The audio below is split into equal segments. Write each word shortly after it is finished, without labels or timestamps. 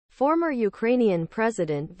Former Ukrainian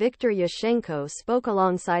President Viktor Yushchenko spoke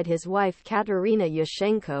alongside his wife Katerina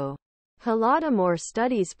Yushchenko. Holodomor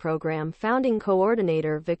Studies Program founding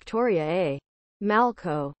coordinator Victoria A.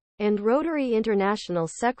 Malko, and Rotary International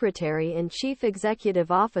Secretary and Chief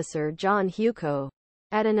Executive Officer John Huko,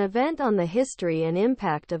 at an event on the history and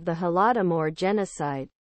impact of the Holodomor genocide.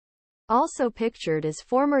 Also pictured is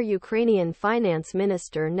former Ukrainian Finance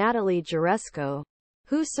Minister Natalie Jaresko,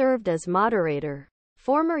 who served as moderator.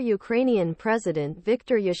 Former Ukrainian President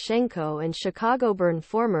Viktor Yushchenko and Chicagoland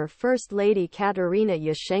former First Lady Katerina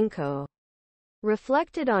Yushchenko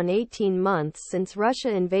reflected on 18 months since Russia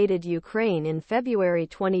invaded Ukraine in February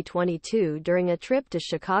 2022 during a trip to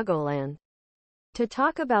Chicagoland to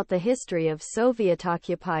talk about the history of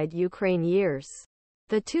Soviet-occupied Ukraine years.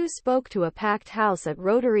 The two spoke to a packed house at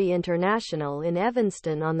Rotary International in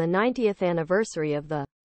Evanston on the 90th anniversary of the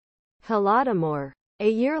Holodomor, a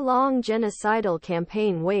year-long genocidal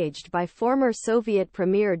campaign waged by former Soviet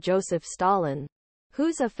Premier Joseph Stalin,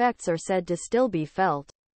 whose effects are said to still be felt.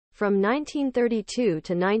 From 1932 to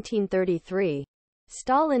 1933,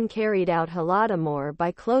 Stalin carried out Holodomor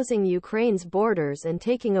by closing Ukraine's borders and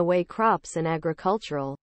taking away crops and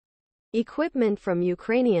agricultural equipment from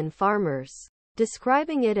Ukrainian farmers,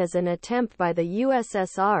 describing it as an attempt by the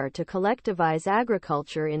USSR to collectivize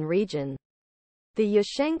agriculture in region. The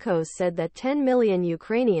Yushchenkos said that 10 million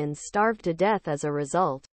Ukrainians starved to death as a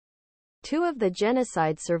result. Two of the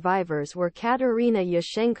genocide survivors were Katerina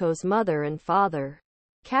Yushchenko's mother and father.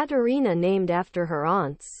 Katerina named after her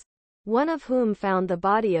aunts, one of whom found the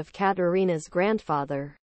body of Katerina's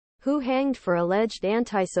grandfather, who hanged for alleged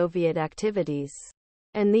anti-Soviet activities,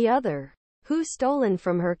 and the other, who stolen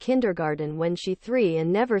from her kindergarten when she 3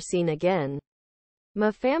 and never seen again.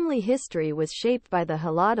 My family history was shaped by the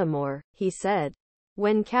Holodomor, he said.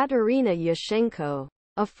 When Katerina Yushchenko,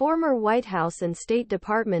 a former White House and State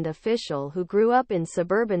Department official who grew up in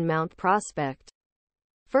suburban Mount Prospect,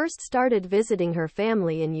 first started visiting her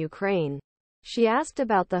family in Ukraine, she asked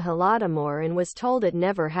about the Holodomor and was told it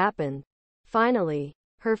never happened. Finally,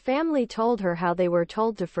 her family told her how they were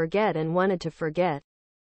told to forget and wanted to forget.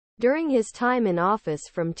 During his time in office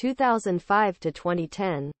from 2005 to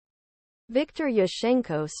 2010, Viktor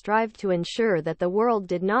Yushchenko strived to ensure that the world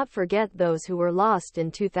did not forget those who were lost in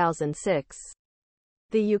 2006.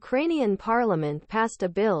 The Ukrainian parliament passed a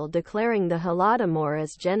bill declaring the Holodomor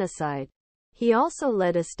as genocide. He also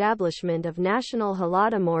led establishment of National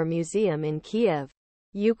Holodomor Museum in Kiev,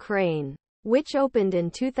 Ukraine, which opened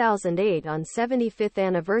in 2008 on 75th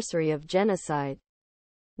anniversary of genocide.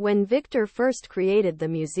 When Viktor first created the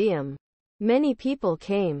museum, many people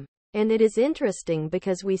came. And it is interesting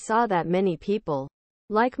because we saw that many people,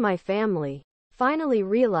 like my family, finally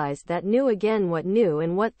realized that knew again what knew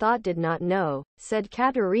and what thought did not know, said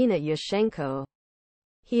Katerina Yushchenko.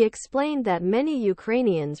 He explained that many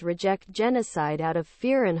Ukrainians reject genocide out of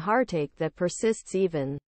fear and heartache that persists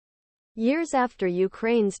even years after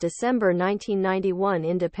Ukraine's December 1991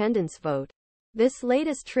 independence vote. This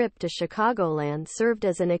latest trip to Chicagoland served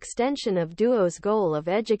as an extension of Duo's goal of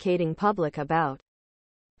educating public about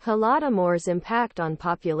Holodomor's impact on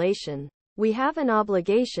population. We have an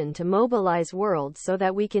obligation to mobilize world so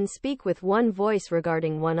that we can speak with one voice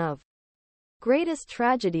regarding one of greatest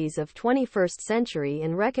tragedies of 21st century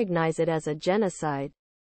and recognize it as a genocide.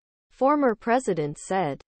 Former president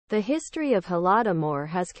said, the history of Holodomor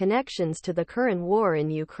has connections to the current war in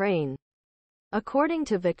Ukraine. According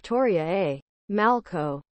to Victoria A.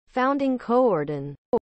 Malko, founding coordinator